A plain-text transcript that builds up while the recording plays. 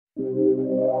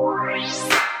You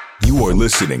are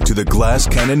listening to the Glass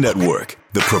Cannon Network,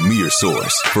 the premier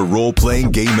source for role-playing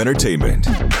game entertainment.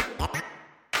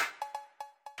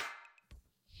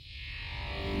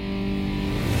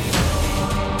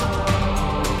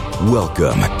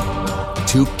 Welcome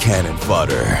to Cannon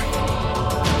Fodder,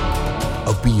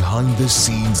 a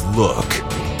behind-the-scenes look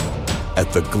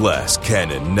at the Glass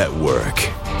Cannon Network.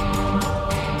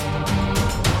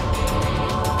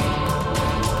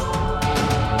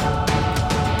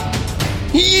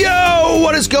 Yo,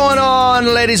 what is going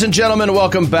on, ladies and gentlemen?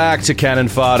 Welcome back to Cannon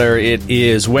Fodder. It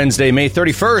is Wednesday, May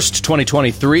 31st,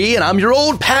 2023, and I'm your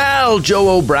old pal,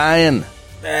 Joe O'Brien.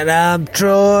 And I'm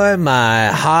Troy, my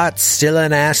heart's still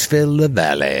in Asheville, the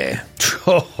Valley.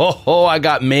 Oh, I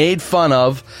got made fun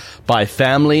of by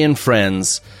family and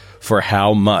friends for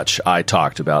how much I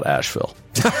talked about Asheville.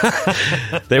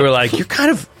 They were like,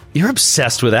 you're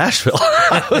obsessed with Asheville.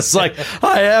 I was like,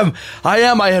 I am.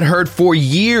 I had heard for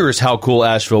years how cool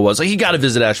Asheville was. Like, you got to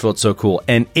visit Asheville. It's so cool.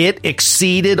 And it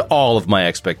exceeded all of my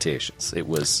expectations. It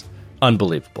was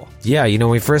unbelievable. Yeah, when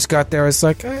we first got there, I was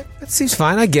like, it seems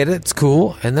fine. I get it. It's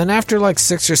cool. And then after like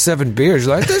 6 or 7 beers,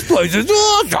 you're like, this place is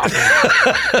awesome.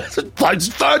 This place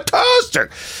is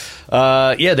fantastic.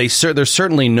 There's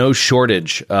certainly no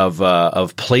shortage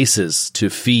of places to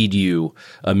feed you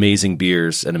amazing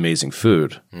beers and amazing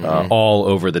food all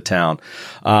over the town.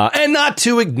 And not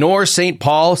to ignore St.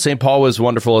 Paul. St. Paul was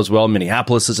wonderful as well.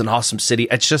 Minneapolis is an awesome city.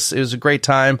 It was a great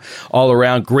time all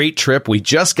around. Great trip. We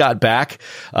just got back.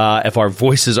 If our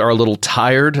voices are a little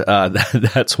tired,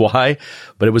 that's why.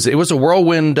 But it was a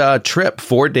whirlwind trip,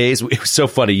 4 days. It was so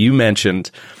funny. You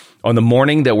mentioned on the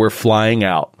morning that we're flying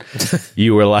out,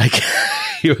 you were like,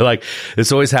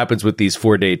 this always happens with these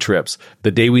 4-day trips. The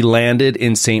day we landed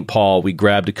in St. Paul, we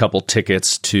grabbed a couple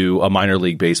tickets to a minor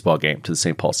league baseball game to the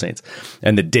St. Paul Saints.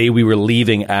 And the day we were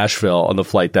leaving Asheville on the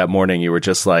flight that morning, you were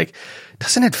just like,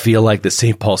 doesn't it feel like the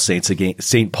St. Paul Saints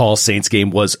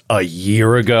game was a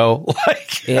year ago?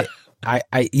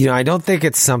 I don't think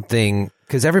it's something,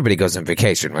 because everybody goes on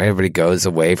vacation, right? Everybody goes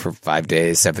away for 5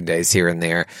 days, 7 days here and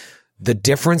there. The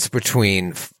difference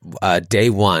between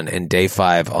day 1 and day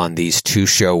 5 on these 2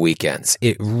 show weekends,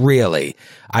 it really,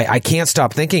 I can't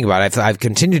stop thinking about it. I've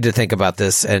continued to think about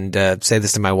this and say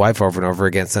this to my wife over and over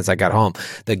again since I got home.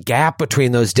 The gap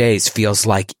between those days feels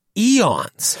like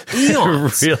eons.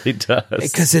 It really does.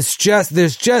 Because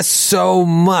there's just so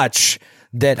much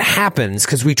that happens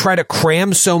because we try to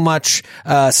cram so much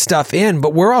stuff in,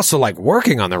 but we're also like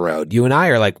working on the road. You and I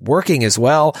are like working as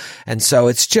well. And so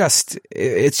it's just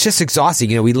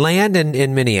exhausting. We land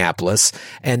in Minneapolis,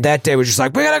 and that day we're just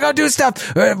like, we gotta go do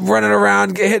stuff, running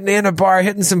around, hitting in a bar,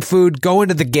 hitting some food, going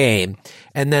to the game.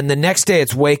 And then the next day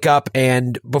it's wake up,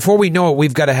 and before we know it,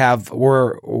 we've got to have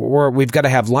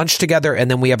lunch together,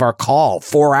 and then we have our call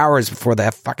 4 hours before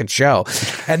the fucking show.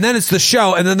 And then it's the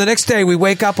show, and then the next day we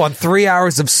wake up on 3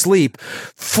 hours of sleep,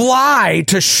 fly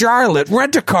to Charlotte,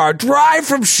 rent a car, drive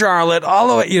from Charlotte all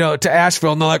the way, to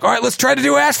Asheville, and they're like, all right, let's try to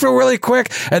do Asheville really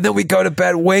quick. And then we go to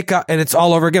bed, wake up, and it's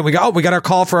all over again. We go, we got our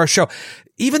call for our show.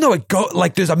 Even though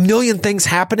there's a million things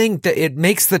happening, that it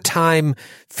makes the time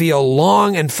feel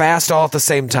long and fast all at the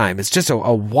same time. It's just a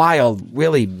wild,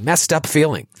 really messed up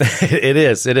feeling. It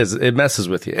is. It messes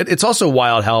with you. It's also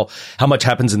wild how much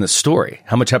happens in the story,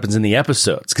 how much happens in the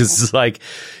episodes. Cause it's like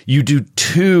you do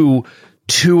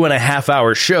 2.5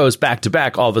 hour shows back to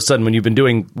back all of a sudden when you've been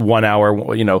doing 1 hour,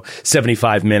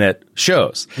 75-minute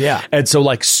shows. Yeah. And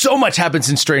so so much happens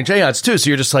in Strange Aeons too. So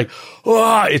you're just like,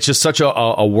 oh, it's just such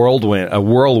a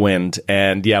whirlwind.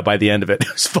 And yeah, by the end of it,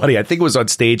 it was funny. I think it was on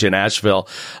stage in Asheville.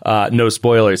 No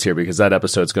spoilers here because that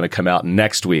episode's going to come out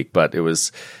next week, but it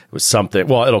was something.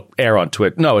 Well, it'll air on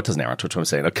Twitch. No, it doesn't air on Twitch. What I'm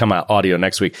saying, it'll come out audio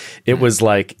next week. It was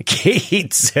like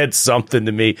Kate said something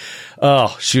to me.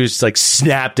 Oh, she was just like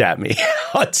snapped at me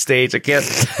on stage. I can't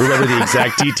remember the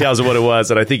exact details of what it was.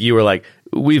 And I think you were like,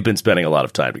 we've been spending a lot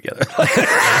of time together, like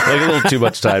a little too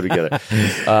much time together.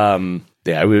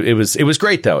 Yeah, it was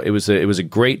great though. It was a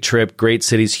great trip, great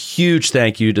cities. Huge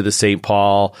thank you to the St.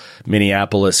 Paul,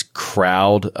 Minneapolis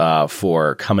crowd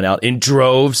for coming out in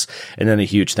droves, and then a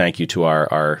huge thank you to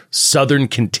our Southern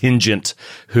contingent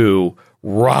who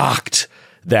rocked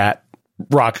that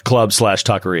rock club /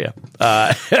 taqueria.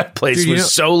 Place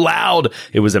was so loud.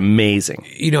 It was amazing.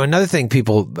 Another thing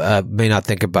people may not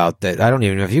think about that I don't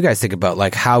even know if you guys think about,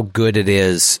 like how good it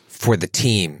is for the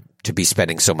team to be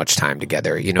spending so much time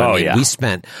together. You know what I mean? Yeah. We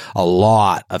spent a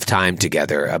lot of time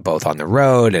together, both on the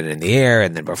road and in the air,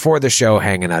 and then before the show,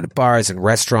 hanging out at bars and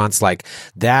restaurants. Like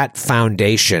that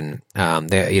foundation,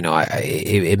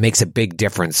 it makes a big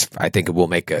difference. I think it will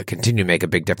continue to make a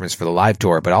big difference for the live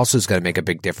tour, but also it's going to make a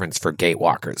big difference for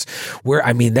Gatewalkers.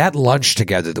 That lunch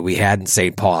together that we had in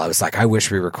St. Paul, I was like, I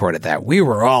wish we recorded that. We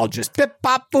were all just bip,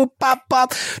 bop, boop, bop,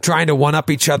 bop, trying to one up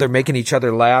each other, making each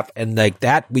other laugh, and like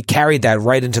that, we carried that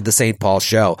right into the St. Paul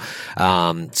show.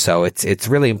 So it's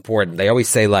really important. They always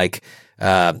say like,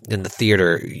 in the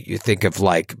theater, you think of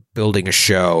like building a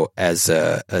show as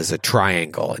a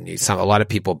triangle, and a lot of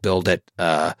people build it,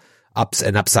 an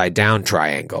upside down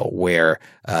triangle where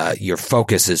your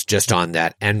focus is just on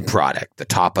that end product, the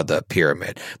top of the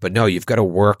pyramid. But no, you've got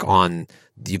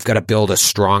to build a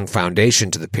strong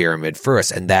foundation to the pyramid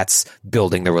first, and that's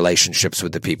building the relationships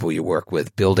with the people you work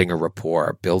with, building a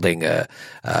rapport, building a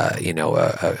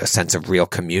sense of real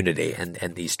community.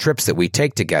 And these trips that we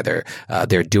take together,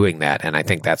 they're doing that, and I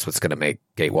think that's what's going to make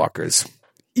Gatewalkers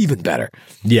even better.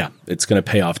 Yeah, it's going to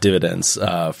pay off dividends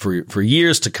for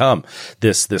years to come.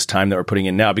 This time that we're putting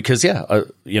in now, because you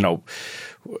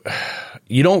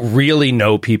don't really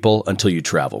know people until you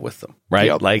travel with them, right?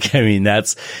 Yep. Like, I mean,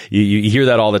 that's you hear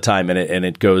that all the time, and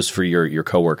it goes for your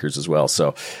coworkers as well.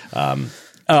 So,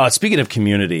 speaking of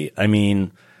community, I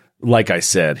mean, like I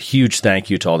said, huge thank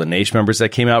you to all the Nation members that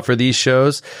came out for these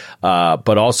shows,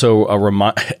 but also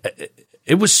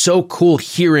it was so cool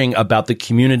hearing about the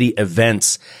community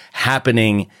events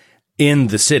happening in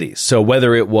the cities. So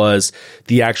whether it was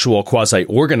the actual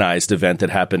quasi-organized event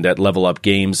that happened at Level Up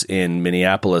Games in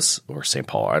Minneapolis or St.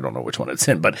 Paul, I don't know which one it's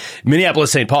in, but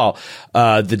Minneapolis, St. Paul,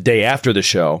 the day after the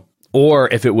show, or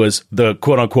if it was the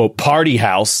quote-unquote party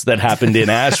house that happened in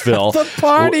Asheville. The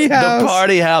party house. The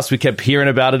party house. We kept hearing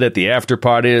about it at the after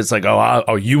party. It's like,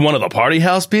 are you one of the party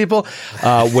house people?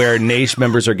 Where Nation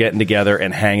members are getting together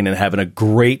and hanging and having a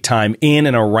great time in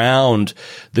and around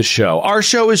the show. Our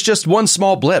show is just one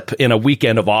small blip in a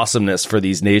weekend of awesomeness for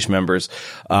these Nation members.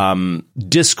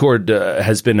 Discord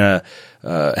has been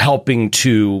helping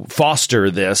to foster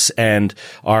this, and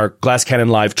our Glass Cannon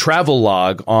Live travel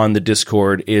log on the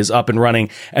Discord is up and running,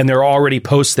 and there are already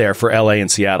posts there for LA and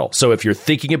Seattle. So if you're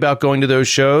thinking about going to those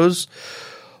shows,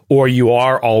 or you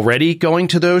are already going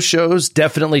to those shows,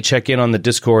 definitely check in on the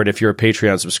Discord if you're a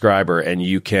Patreon subscriber, and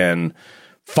you can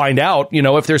find out,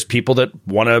 if there's people that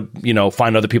want to,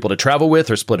 find other people to travel with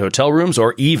or split hotel rooms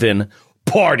or even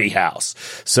party house.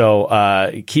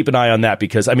 So keep an eye on that,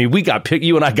 because I mean,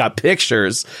 you and I got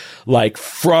pictures like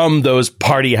from those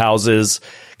party houses,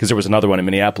 because there was another one in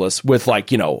Minneapolis with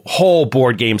whole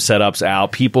board game setups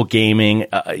out, people gaming,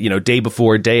 day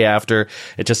before, day after.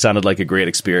 It just sounded like a great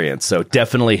experience. So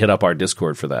definitely hit up our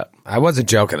Discord for that. I wasn't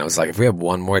joking. I was like, if we had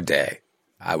one more day,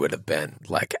 I would have been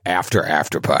like after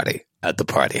party at the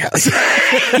party house.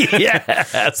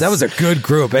 Yes. That was a good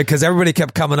group, because everybody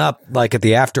kept coming up like at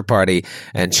the after party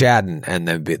and chatting, and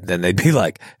then they'd be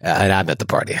like, and I'm at the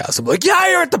party house. I'm like, yeah,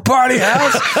 you're at the party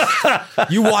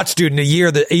house. You watch, dude, in a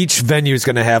year that each venue is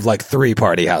going to have like 3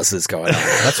 party houses going on.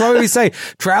 That's why we say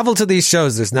travel to these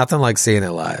shows. There's nothing like seeing it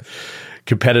live.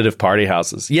 Competitive party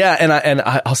houses. Yeah. And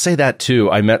I'll say that too.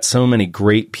 I met so many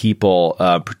great people,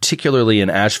 particularly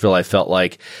in Asheville. I felt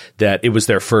like that it was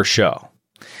their first show.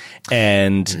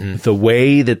 And the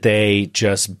way that they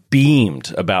just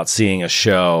beamed about seeing a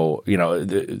show,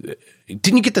 didn't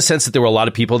you get the sense that there were a lot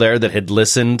of people there that had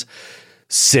listened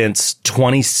since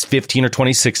 2015 or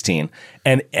 2016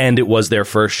 and it was their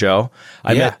first show?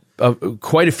 I met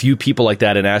quite a few people like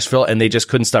that in Asheville, and they just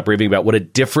couldn't stop raving about what a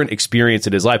different experience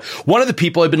it is live. One of the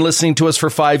people had been listening to us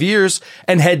for 5 years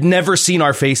and had never seen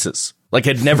our faces. Like,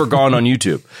 had never gone on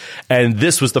YouTube. And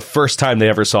this was the first time they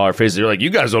ever saw our faces. They're like, you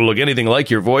guys don't look anything like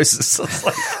your voices.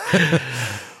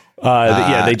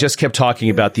 They just kept talking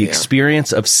about the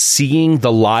experience of seeing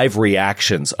the live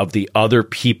reactions of the other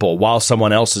people while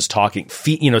someone else is talking,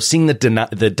 seeing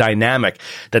the dynamic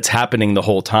that's happening the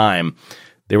whole time.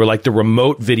 They were like, the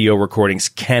remote video recordings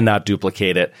cannot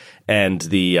duplicate it. And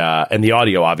the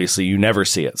audio, obviously, you never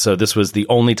see it. So this was the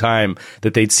only time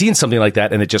that they'd seen something like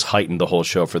that, and it just heightened the whole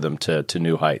show for them to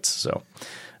new heights. So,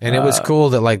 and it was cool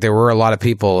that like there were a lot of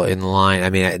people in line. I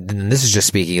mean, and this is just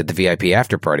speaking at the VIP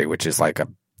after party, which is like a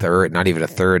third, not even a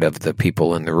third of the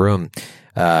people in the room.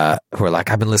 Who are like,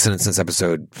 I've been listening since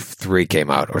episode 3 came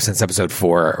out, or since episode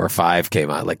 4 or 5 came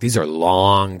out. Like, these are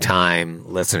long time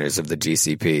listeners of the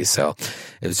GCP. So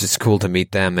it was just cool to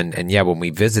meet them. And yeah, when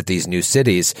we visit these new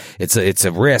cities, it's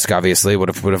a risk, obviously. What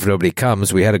if nobody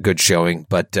comes? We had a good showing,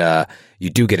 but you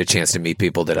do get a chance to meet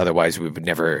people that otherwise we would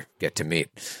never get to meet.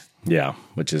 Yeah,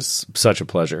 which is such a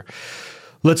pleasure.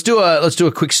 Let's do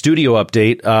a quick studio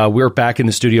update. We're back in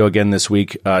the studio again this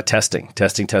week. Testing.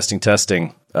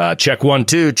 Check 1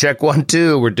 2. Check 1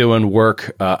 2. We're doing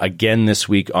work again this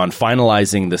week on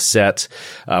finalizing the set.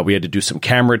 We had to do some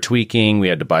camera tweaking. We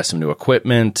had to buy some new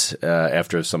equipment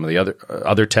after some of the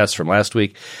other tests from last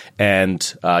week.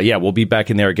 And we'll be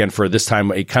back in there again for this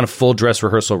time a kind of full dress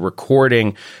rehearsal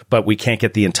recording. But we can't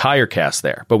get the entire cast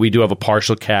there. But we do have a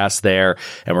partial cast there,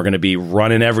 and we're going to be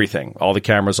running everything, all the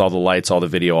cameras, all the lights, all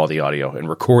the video, all the audio, and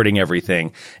recording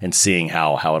everything and seeing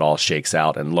how it all shakes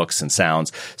out and looks and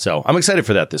sounds. So I'm excited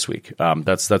for that this week.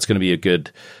 That's going to be a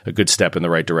good step in the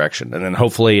right direction. And then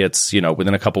hopefully it's,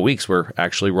 within a couple weeks, we're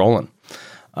actually rolling.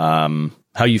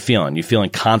 How you feeling? You feeling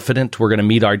confident we're going to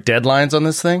meet our deadlines on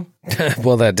this thing?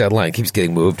 Well, that deadline keeps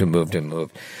getting moved and moved and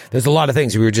moved. There's a lot of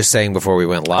things we were just saying before we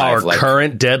went live. Our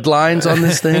current deadlines on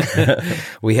this thing?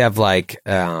 We have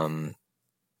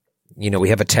we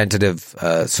have a tentative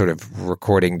sort of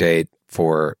recording date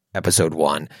for episode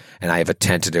 1, and I have a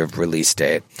tentative release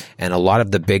date. And a lot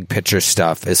of the big picture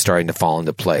stuff is starting to fall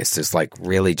into place. There's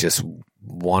really just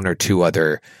one or two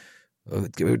other,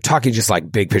 talking just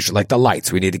big picture, like the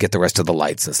lights. We need to get the rest of the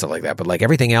lights and stuff like that. But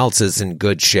everything else is in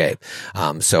good shape.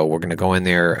 So we're going to go in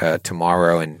there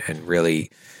tomorrow and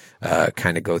really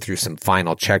kind of go through some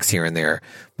final checks here and there.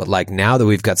 But now that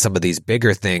we've got some of these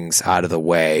bigger things out of the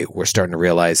way, we're starting to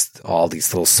realize all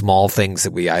these little small things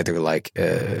that we either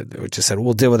just said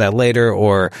we'll deal with that later,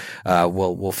 or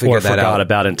we'll figure that out.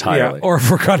 Or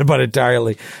forgot about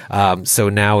entirely. So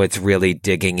now it's really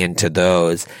digging into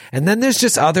those, and then there's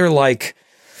just other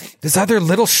this other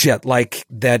little shit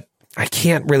that I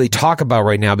can't really talk about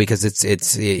right now because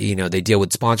it's they deal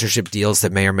with sponsorship deals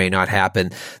that may or may not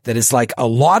happen. That is a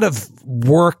lot of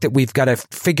work that we've got to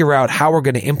figure out how we're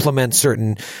going to implement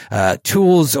certain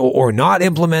tools or not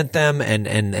implement them, and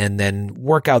then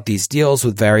work out these deals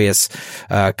with various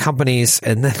companies.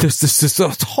 And then there's this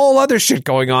whole other shit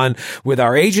going on with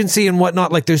our agency and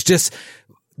whatnot.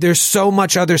 There's so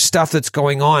much other stuff that's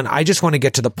going on. I just want to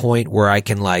get to the point where I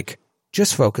can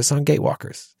just focus on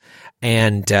Gatewalkers.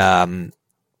 And,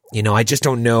 I just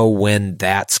don't know when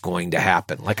that's going to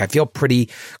happen. I feel pretty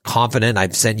confident.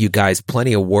 I've sent you guys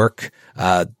plenty of work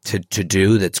to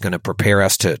do that's going to prepare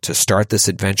us to start this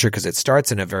adventure, because it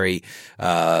starts in a very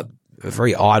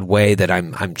odd way that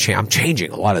I'm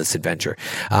changing a lot of this adventure.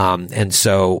 And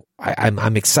so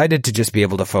I'm excited to just be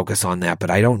able to focus on that, but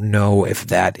I don't know if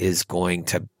that is going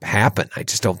to happen. I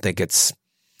just don't think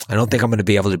I don't think I'm going to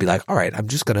be able to be all right, I'm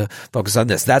just going to focus on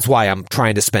this. That's why I'm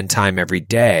trying to spend time every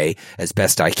day as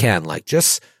best I can.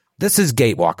 This is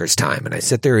Gatewalkers time. And I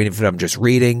sit there, and if I'm just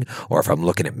reading or if I'm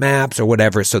looking at maps or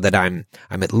whatever, so that I'm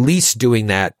at least doing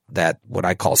that what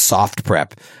I call soft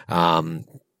prep.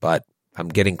 But I'm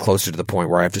getting closer to the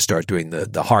point where I have to start doing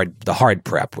the hard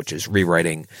prep, which is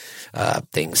rewriting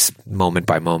things moment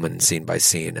by moment and scene by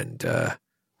scene. And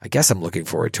I guess I'm looking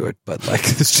forward to it, but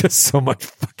there's just so much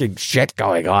fucking shit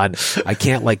going on. I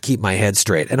can't keep my head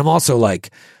straight. And I'm also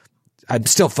I'm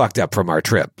still fucked up from our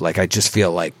trip. I just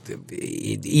feel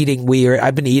eating weird.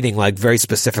 I've been eating very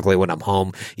specifically when I'm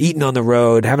home, eating on the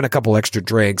road, having a couple extra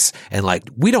drinks, and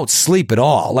we don't sleep at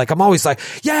all. I'm always a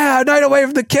night away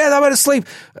from the kids, I'm going to sleep.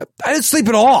 I didn't sleep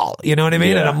at all. You know what I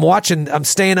mean? Yeah. And I'm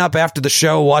staying up after the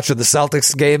show, watching the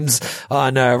Celtics games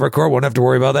on record. Won't have to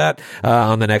worry about that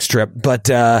on the next trip. But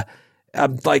I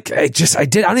don't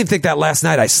even think that last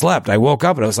night I slept. I woke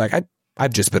up and I was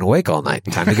I've just been awake all night.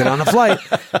 Time to get on a flight.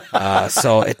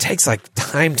 So it takes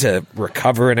time to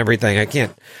recover and everything. I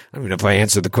don't even know if I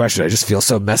answered the question. I just feel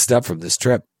so messed up from this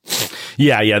trip.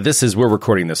 Yeah. We're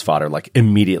recording this fodder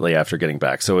immediately after getting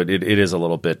back. So it is a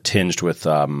little bit tinged with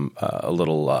a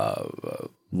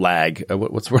little lag.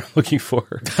 What's the word I'm looking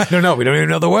for? I don't know. We don't even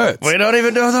know the words. We don't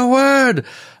even know the word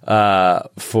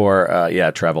for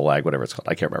travel lag, whatever it's called.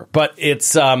 I can't remember. But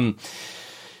it's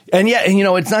and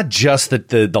it's not just that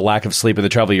the lack of sleep and the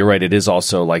travel. You're right. It is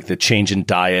also the change in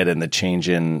diet and the change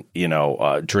in,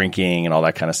 drinking and all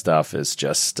that kind of stuff is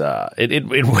just,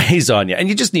 it weighs on you, and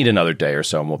you just need another day or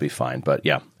so and we'll be fine. But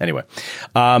yeah, anyway,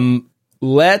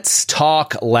 let's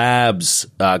talk labs.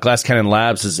 Glass Cannon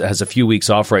Labs has a few weeks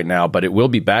off right now, but it will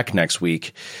be back next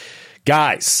week.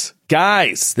 Guys,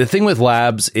 the thing with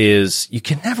labs is you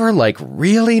can never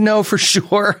really know for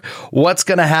sure what's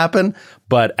going to happen.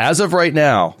 But as of right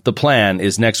now, the plan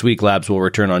is next week labs will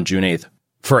return on June 8th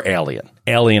for Alien.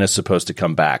 Alien is supposed to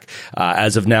come back.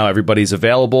 As of now, everybody's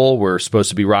available. We're supposed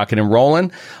to be rocking and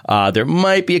rolling. There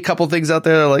might be a couple things out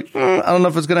there that are like, I don't know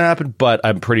if it's going to happen, but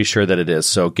I'm pretty sure that it is.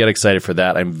 So get excited for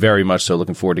that. I'm very much so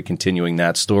looking forward to continuing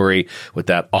that story with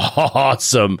that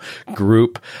awesome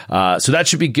group. So that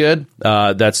should be good.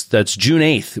 That's June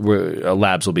 8th where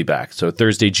Labs will be back. So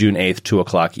Thursday, June 8th,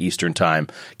 2:00 Eastern time.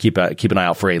 Keep an eye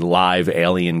out for a live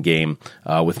Alien game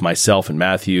with myself and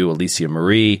Matthew, Alicia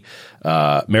Marie,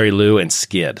 Mary Lou, and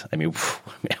Skid. I mean,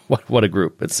 what a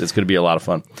group. It's going to be a lot of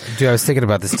fun. Dude, I was thinking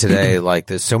about this today. Like,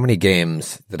 there's so many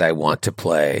games that I want to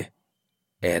play,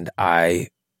 and I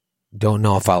don't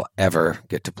know if I'll ever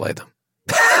get to play them.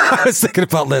 I was thinking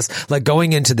about this. Like,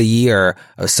 going into the year,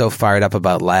 I was so fired up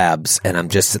about Labs, and I'm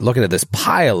just looking at this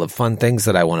pile of fun things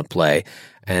that I want to play,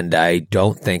 and I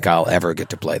don't think I'll ever get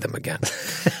to play them again.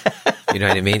 You know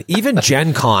what I mean? Even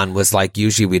Gen Con was like,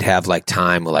 usually we'd have like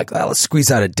time. We're like, let's squeeze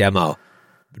out a demo.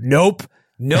 Nope,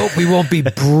 we won't be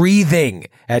breathing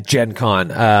at Gen Con.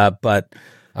 But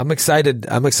I'm excited.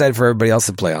 I'm excited for everybody else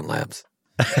to play on Labs.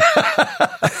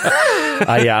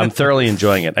 Yeah, I'm thoroughly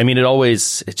enjoying it. I mean,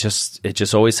 it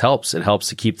just always helps. It helps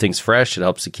to keep things fresh. It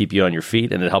helps to keep you on your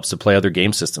feet, and it helps to play other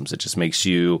game systems. It just makes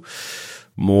you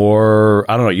more,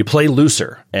 I don't know, you play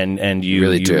looser and you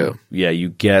really do. Yeah, you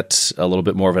get a little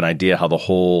bit more of an idea how the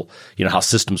whole, how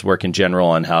systems work in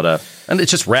general and and it's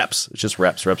just reps.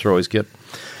 Reps are always good.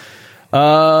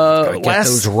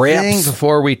 Last thing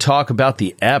before we talk about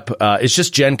the ep, it's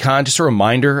just Gen Con, just a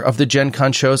reminder of the Gen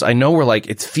Con shows. I know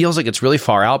it feels like it's really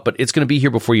far out, but it's going to be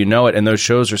here before you know it, and those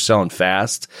shows are selling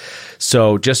fast.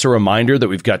 So just a reminder that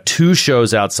we've got 2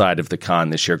 shows outside of the con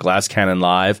this year, Glass Cannon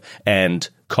Live and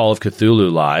Call of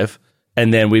Cthulhu Live.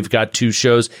 And then we've got 2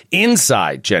 shows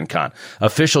inside Gen Con,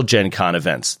 official Gen Con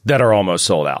events that are almost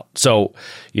sold out. So,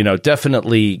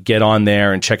 definitely get on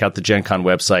there and check out the Gen Con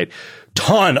website.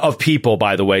 Ton of people,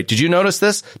 by the way. Did you notice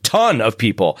this? Ton of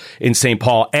people in St.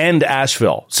 Paul and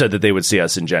Asheville said that they would see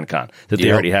us in Gen Con, that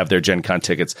they already have their Gen Con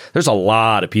tickets. There's a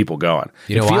lot of people going.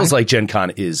 It feels like Gen Con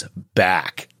is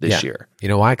back this year. You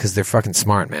know why? Because they're fucking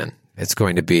smart, man. It's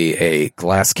going to be a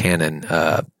Glass Cannon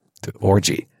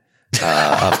orgy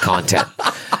of content.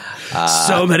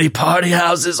 So many party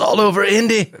houses all over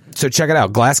Indy. So check it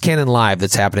out. Glass Cannon Live,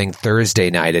 that's happening Thursday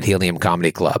night at Helium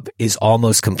Comedy Club, is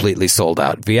almost completely sold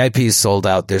out. VIP is sold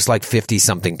out. There's like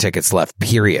 50-something tickets left,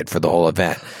 period, for the whole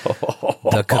event.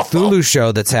 The Cthulhu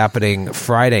show that's happening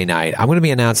Friday night, I'm going to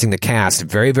be announcing the cast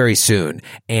very, very soon.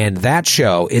 And that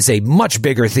show is a much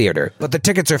bigger theater, but the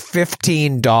tickets are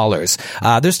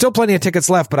 $15. There's still plenty of tickets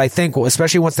left, but I think,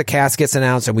 especially once the cast gets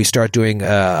announced and we start doing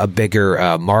a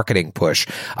bigger marketing push,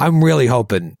 I'm really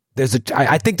hoping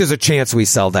I think there's a chance we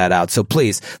sell that out. So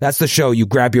please, that's the show. You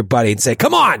grab your buddy and say,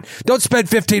 come on, don't spend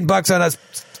 $15 on us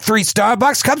 3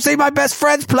 Starbucks. Come see my best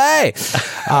friends play.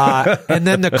 And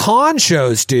then the con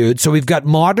shows, dude. So we've got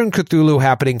Modern Cthulhu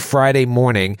happening Friday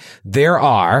morning.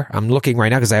 I'm looking right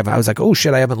now because I was like, oh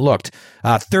shit, I haven't looked.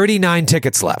 39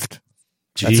 tickets left.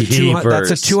 That's a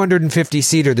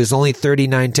 250-seater. There's only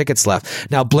 39 tickets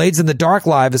left. Now, Blades in the Dark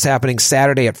Live is happening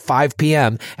Saturday at 5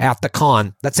 p.m. at the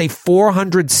con. That's a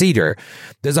 400-seater.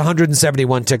 There's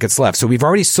 171 tickets left. So we've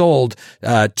already sold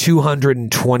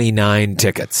 229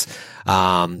 tickets.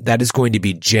 That is going to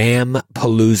be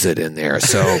jam-palooza in there.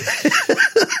 So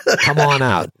come on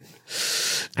out.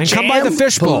 And come by the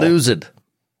Fishbowl.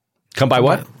 Come by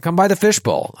what? Come by the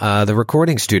Fishbowl, the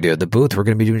recording studio, the booth. We're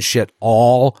going to be doing shit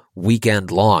all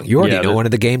weekend long. You already know one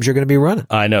of the games you're going to be running.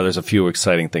 I know there's a few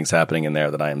exciting things happening in there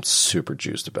that I am super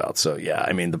juiced about. So yeah,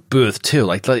 I mean the booth too.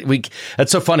 Like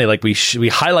that's so funny. Like we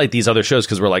highlight these other shows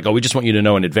because we're like, oh, we just want you to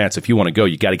know in advance if you want to go,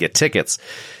 you got to get tickets.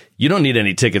 You don't need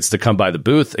any tickets to come by the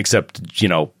booth except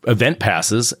event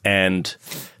passes, and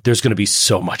there's going to be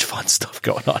so much fun stuff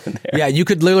going on in there. Yeah, you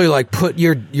could literally like put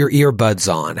your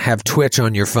earbuds on, have Twitch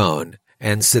on your phone,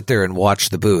 and sit there and watch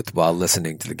the booth while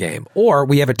listening to the game. Or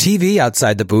we have a TV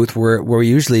outside the booth where we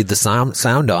usually the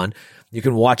sound on. You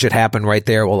can watch it happen right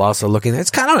there while also looking. It's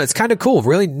kind of cool.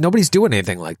 Really, nobody's doing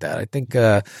anything like that. I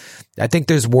think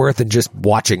there's worth in just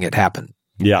watching it happen.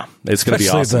 Yeah, it's going to be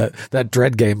awesome. That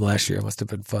Dread game last year must have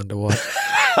been fun to watch.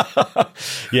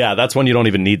 Yeah, that's one you don't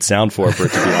even need sound for it to be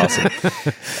awesome.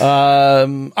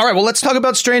 All right, well, let's talk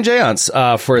about Strange Aeons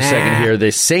for a second here.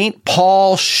 The St.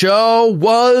 Paul show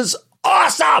was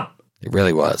awesome. It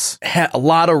really was. A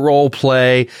lot of role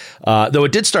play, though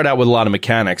it did start out with a lot of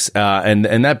mechanics,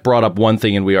 and that brought up one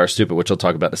thing in We Are Stupid, which I'll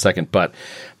talk about in a second. But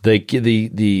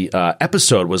the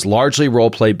episode was largely role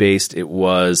play based. It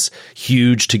was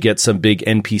huge to get some big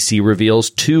NPC reveals.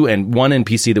 One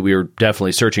NPC that we were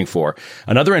definitely searching for.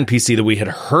 Another NPC that we had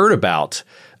heard about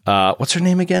What's her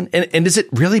name again? And is it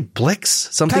really Blix?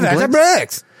 Something Blix?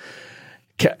 Bricks.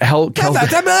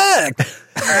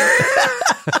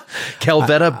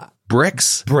 Kelvetta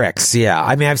Bricks? Bricks, yeah.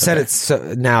 I mean, I've said it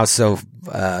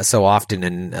so often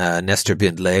in Nestor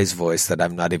Bindley's voice that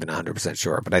I'm not even 100%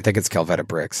 sure, but I think it's Kelvetta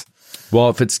Bricks. Well,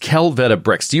 if it's Kelvetta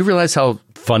Bricks, do you realize how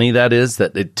funny that is?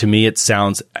 That to me, it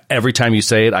sounds, every time you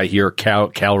say it, I hear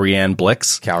Calrianne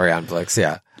Blix. Calrianne Blix,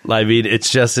 yeah. I mean, it's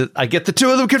just, I get the two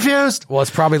of them confused. Well,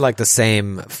 it's probably like the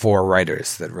same 4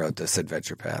 writers that wrote this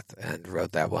adventure path and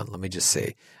wrote that one. Let me just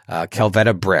see.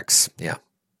 Kelvetta Bricks, yeah.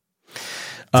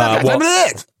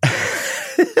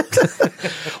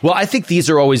 Well, I think these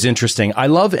are always interesting. I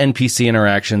love NPC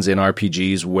interactions in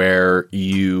RPGs where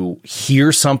you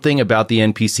hear something about the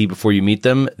NPC before you meet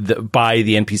them by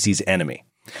the NPC's enemy.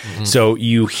 Mm-hmm. So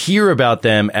you hear about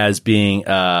them as being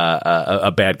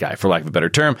a bad guy, for lack of a better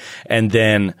term, and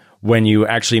then when you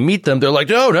actually meet them, they're like,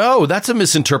 no, that's a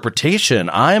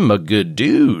misinterpretation. I'm a good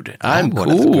dude. I'm cool.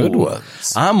 One of the good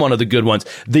ones. I'm one of the good ones.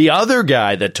 The other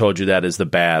guy that told you that is the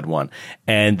bad one.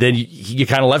 And then you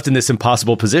kind of left in this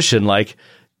impossible position, like,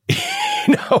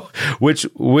 you know, which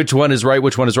one is right,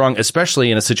 which one is wrong,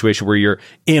 especially in a situation where you're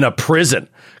in a prison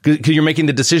because you're making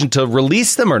the decision to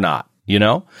release them or not. You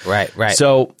know? Right.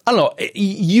 So, I don't know.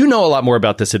 You know a lot more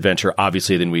about this adventure,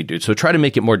 obviously, than we do. So try to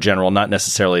make it more general, not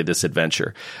necessarily this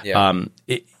adventure. Yeah.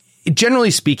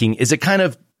 Generally speaking, is it kind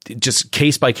of just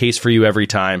case by case for you every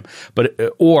time? But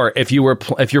or if you're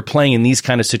playing in these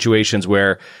kind of situations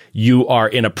where you are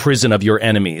in a prison of your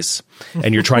enemies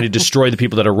and you're trying to destroy the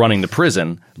people that are running the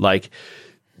prison, like,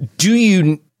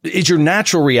 is your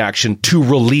natural reaction to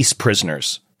release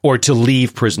prisoners or to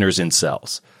leave prisoners in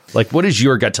cells? Like, what does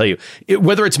your gut tell you?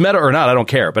 Whether it's meta or not, I don't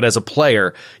care. But as a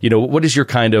player, you know, what is your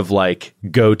kind of like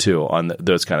go-to on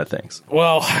those kind of things?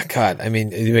 Well, God, I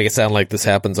mean, you make it sound like this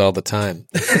happens all the time.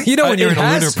 You know, when you're in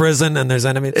a lunar prison and there's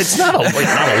enemies. It's not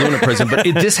a lunar prison, but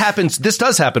this happens. This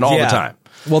does happen all the time.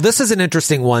 Well, this is an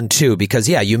interesting one, too, because,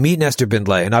 yeah, you meet Nestor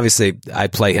Bindley, and obviously I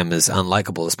play him as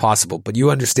unlikable as possible, but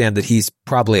you understand that he's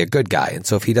probably a good guy, and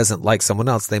so if he doesn't like someone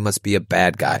else, they must be a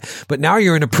bad guy. But now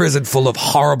you're in a prison full of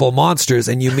horrible monsters,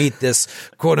 and you meet this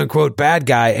quote-unquote bad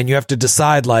guy, and you have to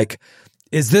decide, like,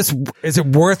 is it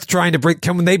worth trying to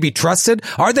can they be trusted?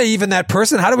 Are they even that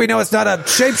person? How do we know it's not a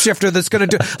shapeshifter that's going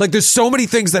to do, like, there's so many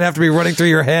things that have to be running through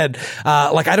your head.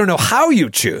 Like, I don't know how you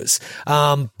choose.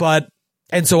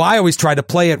 And so I always try to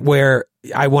play it where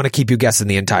I want to keep you guessing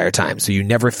the entire time, so you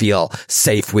never feel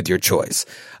safe with your choice.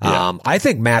 Yeah. I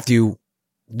think Matthew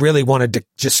really wanted to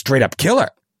just straight up kill her.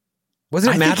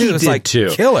 Wasn't it Matthew? It was like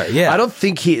kill her. Yeah. I don't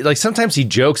think sometimes he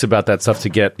jokes about that stuff to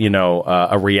get, you know,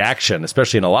 a reaction,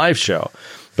 especially in a live show.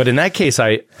 But in that case,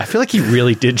 I feel like he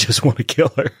really did just want to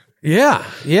kill her. Yeah.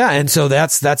 And so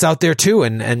that's out there too.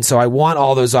 And so I want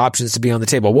all those options to be on the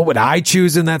table. What would I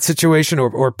choose in that situation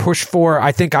or push for?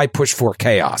 I think I push for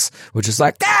chaos, which is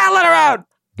like, let her out.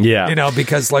 Yeah. You know,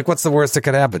 because like, what's the worst that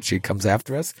could happen? She comes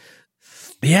after us.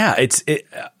 Yeah.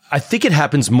 I think it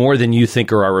happens more than you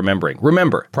think or are remembering.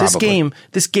 Remember, Probably.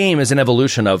 this game is an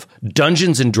evolution of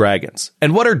Dungeons and Dragons.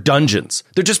 And what are dungeons?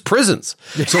 They're just prisons.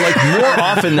 So like more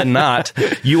often than not,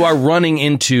 you are running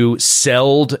into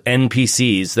celled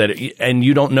NPCs and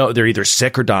you don't know, they're either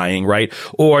sick or dying, right?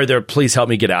 Or they're, please help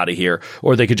me get out of here.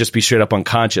 Or they could just be straight up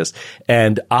unconscious.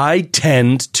 And I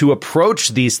tend to approach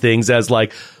these things as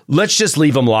like, let's just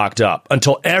leave them locked up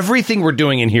until everything we're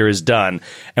doing in here is done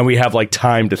and we have like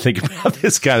time to think about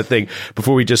this kind of thing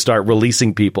before we just start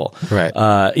releasing people. Right.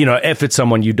 You know, if it's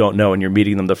someone you don't know and you're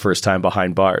meeting them the first time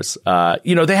behind bars.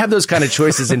 You know, they have those kind of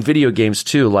choices in video games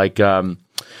too. Like,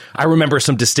 I remember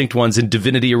some distinct ones in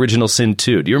Divinity Original Sin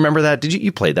 2. Do you remember that?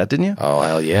 You played that, didn't you? Oh,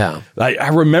 hell yeah. I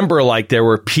remember like there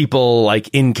were people like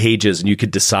in cages and you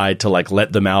could decide to like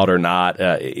let them out or not,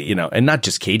 you know, and not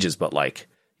just cages, but like,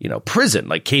 you know, prison,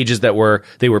 like cages that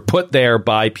they were put there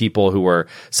by people who were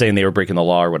saying they were breaking the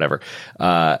law or whatever.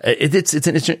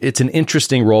 It's an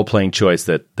interesting role playing choice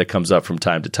that comes up from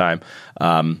time to time.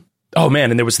 Oh man.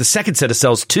 And there was the second set of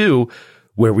cells too,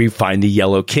 where we find the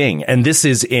Yellow King. And this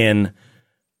is in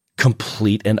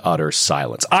complete and utter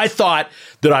silence. I thought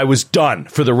that I was done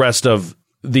for the rest of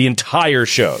the entire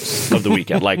shows of the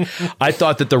weekend. Like, I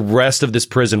thought that the rest of this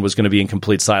prison was going to be in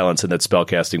complete silence and that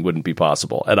spellcasting wouldn't be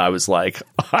possible. And I was like,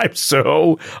 I'm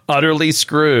so utterly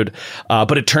screwed.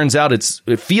 But it turns out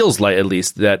it feels like, at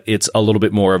least, that it's a little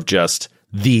bit more of just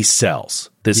these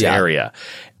cells, this area.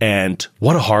 And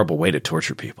what a horrible way to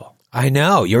torture people. I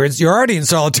know. You're already in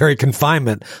solitary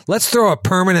confinement. Let's throw a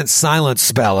permanent silence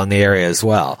spell in the area as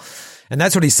well. And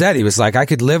that's what he said. He was like, I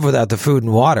could live without the food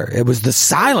and water. It was the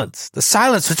silence. The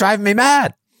silence was driving me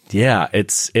mad. Yeah,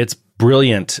 it's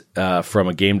brilliant from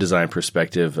a game design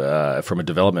perspective, from a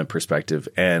development perspective,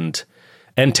 and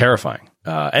terrifying.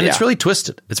 And it's really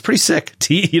twisted. It's pretty sick,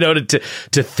 to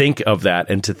think of that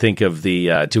and to think of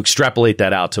to extrapolate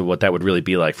that out to what that would really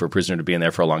be like for a prisoner to be in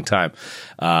there for a long time.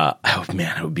 Oh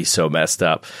man, it would be so messed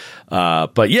up.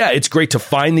 But yeah, it's great to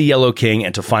find the Yellow King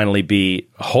and to finally be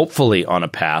hopefully on a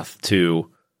path to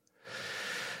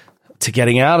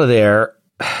getting out of there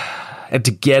and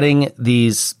to getting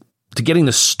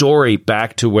the story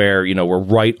back to where, we're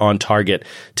right on target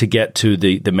to get to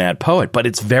the Mad Poet. But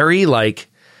it's very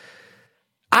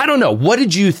I don't know. What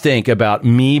did you think about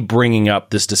me bringing up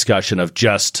this discussion of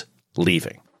just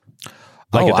leaving?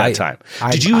 At that time,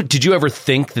 did you ever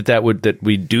think that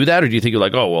we'd do that, or do you think you're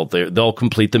like, oh well, they'll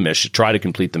complete the mission, try to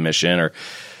complete the mission, or?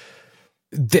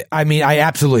 I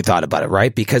absolutely thought about it,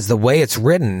 right? Because the way it's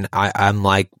written, I'm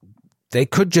like, they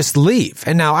could just leave.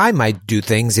 And now I might do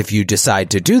things if you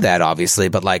decide to do that, obviously,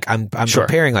 but I'm sure.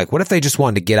 preparing, what if they just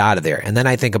wanted to get out of there? And then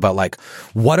I think about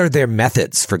what are their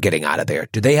methods for getting out of there?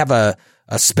 Do they have a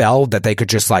spell that they could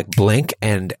just blink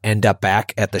and end up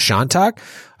back at the Shantak?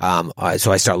 So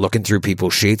I start looking through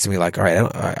people's sheets and be like, all right,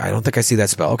 I don't think I see that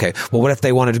spell. Okay. Well, what if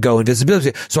they wanted to go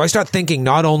invisibility? So I start thinking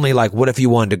not only what if you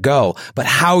wanted to go, but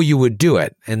how you would do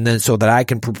it. And then so that I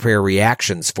can prepare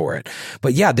reactions for it.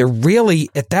 But yeah, they're really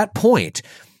at that point,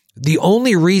 the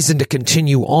only reason to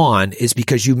continue on is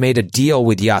because you made a deal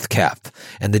with Yathkef.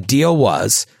 And the deal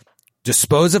was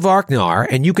dispose of Arknar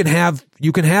and you can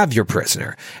have your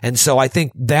prisoner. And so I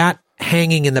think that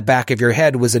hanging in the back of your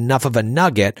head was enough of a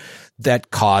nugget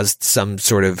that caused some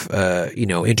sort of,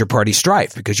 inter-party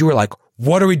strife, because you were like,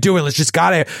 what are we doing? Let's just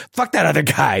fuck that other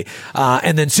guy.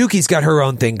 And then Suki's got her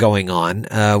own thing going on,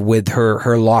 with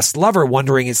her lost lover,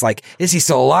 wondering, is he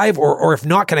still alive? Or if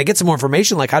not, can I get some more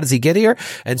information? How does he get here?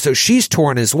 And so she's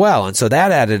torn as well. And so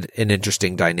that added an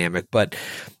interesting dynamic. But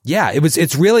yeah,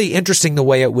 it's really interesting the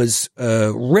way it was,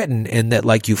 written, in that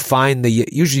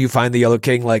usually you find the Yellow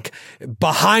King,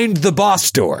 behind the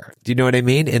boss door. Do you know what I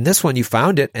mean? In this one, you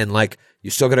found it and you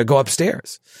still got to go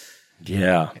upstairs.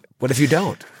 Yeah. What if you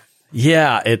don't?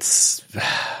 Yeah, it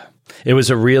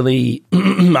was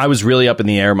I was really up in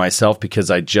the air myself, because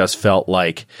I just felt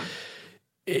like,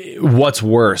 what's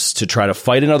worse, to try to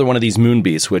fight another one of these moon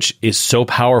beasts, which is so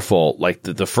powerful.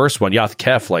 The first one,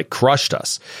 Yathkef, crushed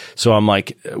us. So I'm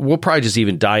like, we'll probably just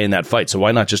even die in that fight. So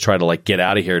why not just try to get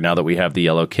out of here now that we have the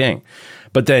Yellow King?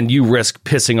 But then you risk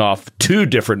pissing off two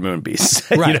different moon beasts,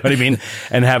 right. You know what I mean?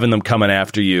 And having them coming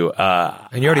after you.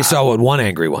 And you already saw what one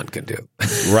angry one can do.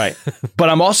 Right. But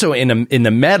I'm also in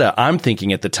the meta, I'm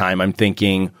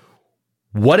thinking,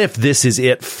 what if this is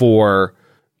it for,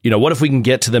 what if we can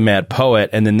get to the Mad Poet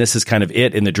and then this is kind of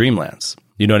it in the Dreamlands?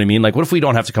 You know what I mean? What if we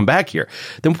don't have to come back here?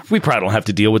 Then we probably don't have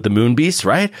to deal with the moon beasts,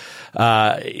 right?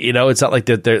 It's not like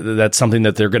that's something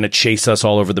that they're going to chase us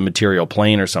all over the material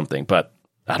plane or something, but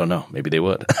I don't know. Maybe they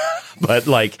would. But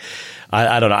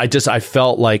I don't know. I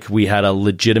felt like we had a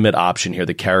legitimate option here.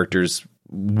 The characters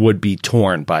would be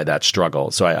torn by that struggle.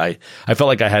 So I felt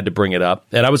like I had to bring it up.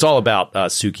 And I was all about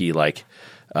Suki,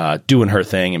 doing her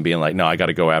thing and being like, no, I got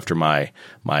to go after my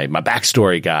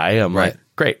backstory guy. I'm right.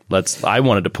 Great. I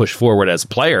wanted to push forward as a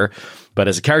player, but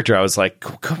as a character, I was like,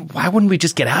 why wouldn't we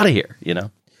just get out of here?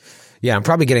 Yeah, I'm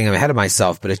probably getting ahead of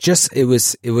myself, but it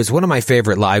was one of my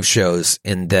favorite live shows,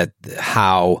 in that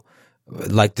how,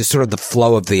 the sort of the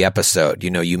flow of the episode.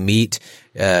 You meet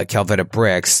Calvetta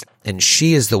Brix, and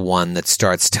she is the one that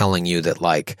starts telling you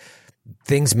that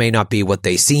things may not be what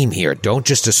they seem here. Don't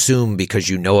just assume because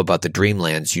you know about the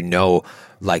Dreamlands,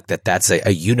 that's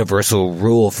a universal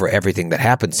rule for everything that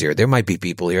happens here. There might be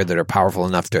people here that are powerful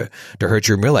enough to hurt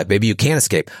you in real life. Maybe you can't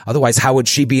escape. Otherwise, how would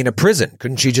she be in a prison?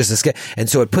 Couldn't she just escape? And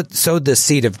so it sowed this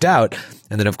seed of doubt.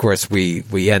 And then, of course,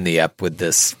 we end the ep with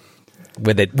this,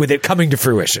 with it coming to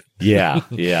fruition. Yeah.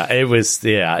 It was.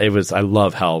 I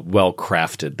love how well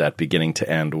crafted that beginning to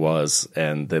end was,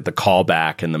 and the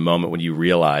callback and the moment when you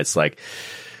realize,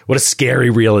 what a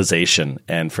scary realization.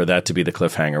 And for that to be the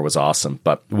cliffhanger was awesome.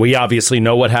 But we obviously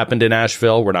know what happened in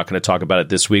Asheville. We're not going to talk about it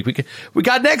this week. We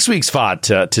got next week's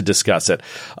FOD to discuss it.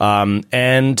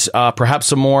 And perhaps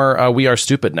some more We Are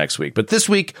Stupid next week. But this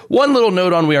week, one little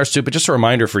note on We Are Stupid, just a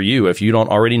reminder for you, if you don't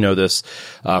already know this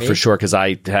for sure, because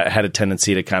I had a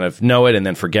tendency to kind of know it and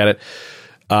then forget it.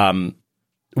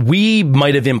 We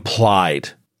might have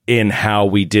implied in how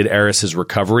we did Eris's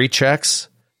recovery checks,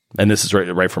 and this is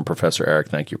right from Professor Eric.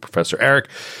 Thank you, Professor Eric.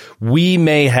 We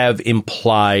may have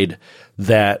implied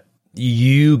that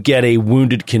you get a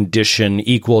wounded condition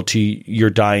equal to your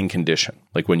dying condition,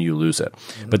 when you lose it.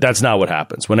 Mm-hmm. But that's not what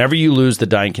happens. Whenever you lose the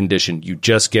dying condition, you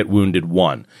just get wounded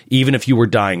 1. Even if you were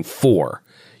dying 4,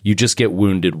 You just get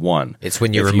wounded 1. It's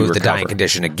when you remove the dying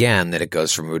condition again that it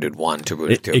goes from wounded 1 to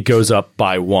wounded 2. It goes up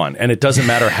by 1. And it doesn't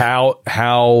matter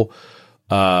how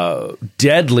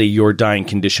deadly your dying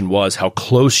condition was, how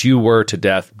close you were to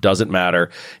death, doesn't matter.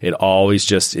 It always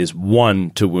just is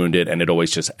 1 to wounded, and it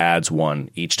always just adds 1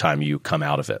 each time you come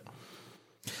out of it.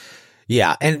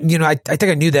 Yeah, and I think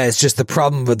I knew that. It's just the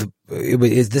problem with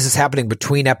this is happening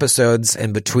between episodes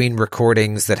and between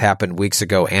recordings that happened weeks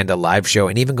ago and a live show,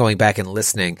 and even going back and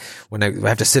listening when I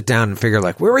have to sit down and figure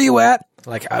like, where were you at?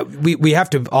 Like we have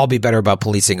to all be better about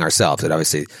policing ourselves. And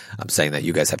obviously, I'm saying that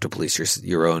you guys have to police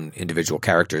your own individual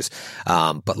characters.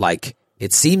 But like,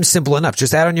 it seems simple enough.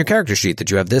 Just add on your character sheet that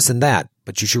you have this and that.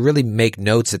 But you should really make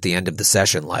notes at the end of the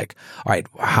session, like, all right,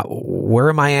 where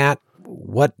am I at?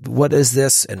 What is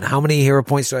this? And how many hero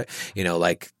points do I,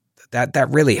 like that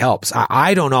really helps.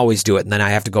 I don't always do it. And then I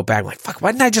have to go back like, fuck,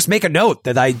 why didn't I just make a note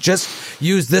that I just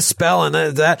used this spell and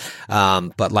that?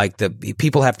 But like the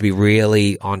people have to be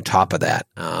really on top of that.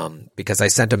 Because I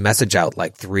sent a message out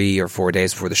like 3 or 4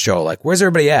 days before the show, like, where's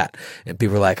everybody at? And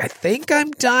people were like, I think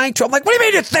I'm dying to. I'm like, what do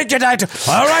you mean you think you're dying to?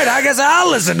 All right, I guess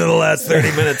I'll listen to the last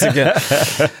 30 minutes again.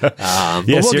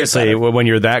 Yeah, seriously, when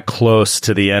you're that close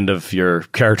to the end of your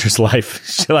character's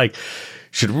life, like,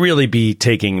 should really be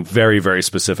taking very, very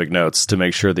specific notes to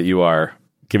make sure that you are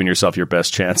giving yourself your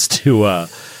best chance to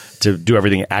do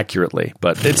everything accurately.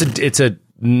 But it's a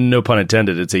no pun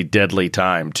intended, it's a deadly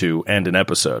time to end an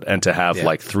episode and to have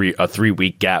like a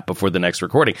 3-week gap before the next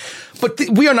recording. But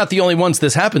we are not the only ones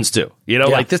this happens to.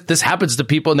 Like this happens to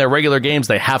people in their regular games.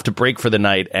 They have to break for the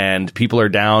night, and people are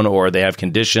down or they have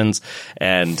conditions.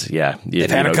 And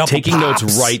they've had a couple taking pops.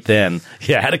 Notes right then.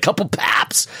 Yeah, had a couple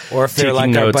paps. Or if they're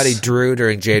like our buddy Drew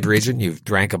during Jade Region, you've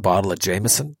drank a bottle of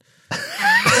Jameson.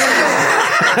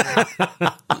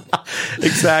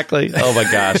 Exactly. Oh my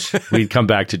gosh. We'd come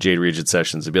back to Jade Regent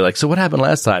sessions and be like, so what happened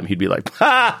last time? He'd be like,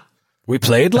 ha! We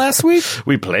played last week?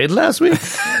 We played last week?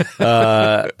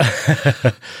 Yeah,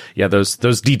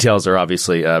 those details are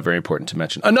obviously very important to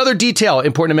mention. Another detail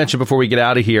important to mention before we get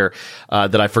out of here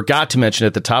that I forgot to mention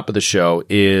at the top of the show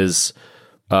is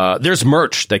there's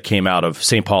merch that came out of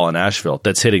St. Paul and Asheville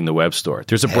that's hitting the web store.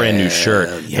 There's a brand new shirt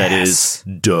that is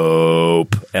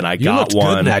dope, and I got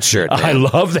one. Good in that shirt, man. I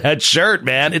love that shirt,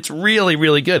 man. It's really,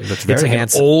 really good. It's like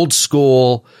handsome. An old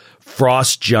school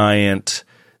Frost Giant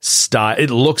style. It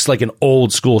looks like an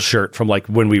old school shirt from like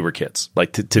when we were kids.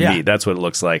 Like to me, that's what it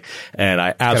looks like, and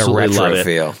I absolutely love it.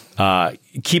 Feel.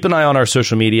 Keep an eye on our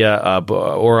social media,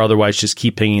 or otherwise just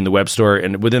keep pinging the web store.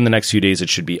 And within the next few days, it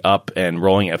should be up and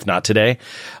rolling, if not today.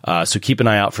 So keep an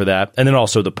eye out for that. And then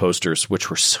also the posters, which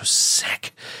were so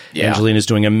sick. Yeah. Angelina's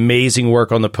doing amazing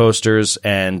work on the posters,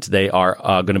 and they are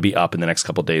going to be up in the next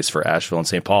couple of days for Asheville and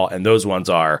St. Paul. And those ones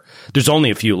there's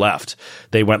only a few left.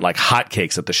 They went like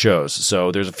hotcakes at the shows.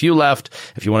 So there's a few left.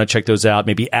 If you want to check those out,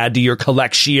 maybe add to your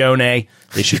collection.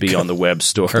 They should be on the web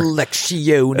store.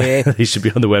 Collectione. They should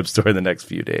be on the web store in the next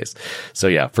few days. So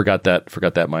yeah, forgot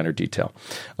that minor detail.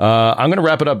 I'm going to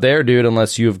wrap it up there, dude,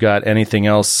 unless you've got anything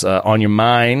else on your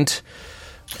mind.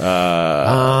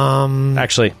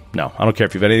 Actually, no, I don't care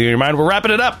if you've anything on your mind. We're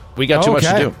wrapping it up. We got too much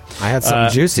to do. I had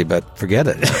something juicy, but forget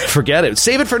it. Forget it.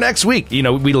 Save it for next week. We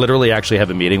literally actually have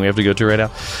a meeting we have to go to right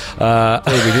now.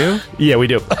 We do? Yeah, we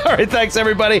do. All right, thanks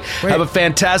everybody. Have a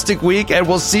fantastic week, and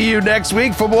we'll see you next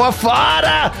week for more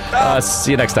Fodder.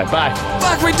 See you next time. Bye.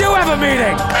 Fuck, we do have a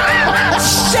meeting.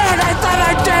 Shit, I thought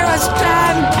our day was done.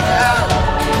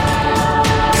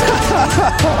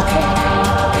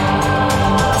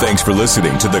 Thanks for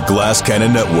listening to the Glass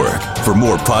Cannon Network. For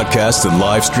more podcasts and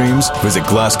live streams, visit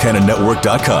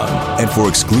glasscannonnetwork.com. And for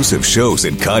exclusive shows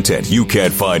and content you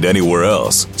can't find anywhere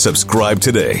else, subscribe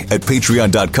today at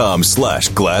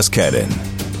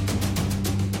patreon.com/glasscannon.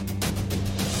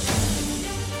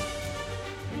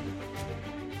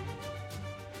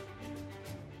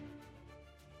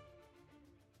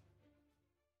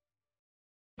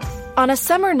 On a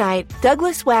summer night,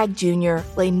 Douglas Wag Jr.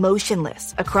 lay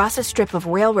motionless across a strip of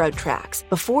railroad tracks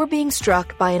before being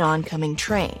struck by an oncoming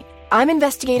train. I'm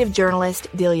investigative journalist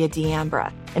Delia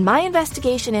D'Ambra, and my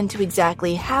investigation into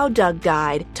exactly how Doug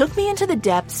died took me into the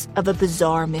depths of a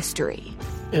bizarre mystery.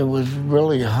 It was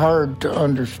really hard to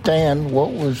understand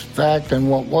what was fact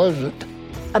and what wasn't.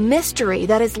 A mystery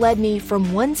that has led me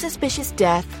from one suspicious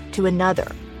death to another.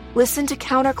 Listen to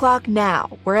Counterclock now,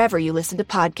 wherever you listen to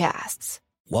podcasts.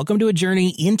 Welcome to a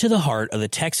journey into the heart of the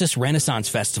Texas Renaissance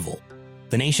Festival,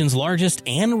 the nation's largest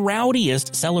and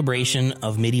rowdiest celebration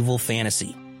of medieval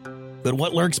fantasy. But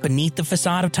what lurks beneath the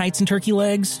facade of tights and turkey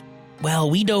legs? Well,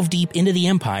 we dove deep into the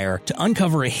empire to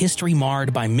uncover a history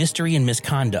marred by mystery and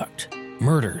misconduct,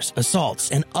 murders, assaults,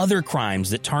 and other crimes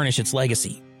that tarnish its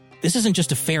legacy. This isn't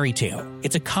just a fairy tale.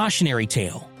 It's a cautionary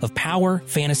tale of power,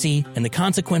 fantasy, and the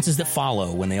consequences that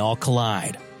follow when they all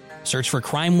collide. Search for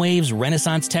Crime Waves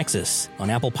Renaissance Texas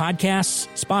on Apple Podcasts,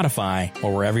 Spotify,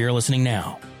 or wherever you're listening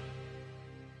now.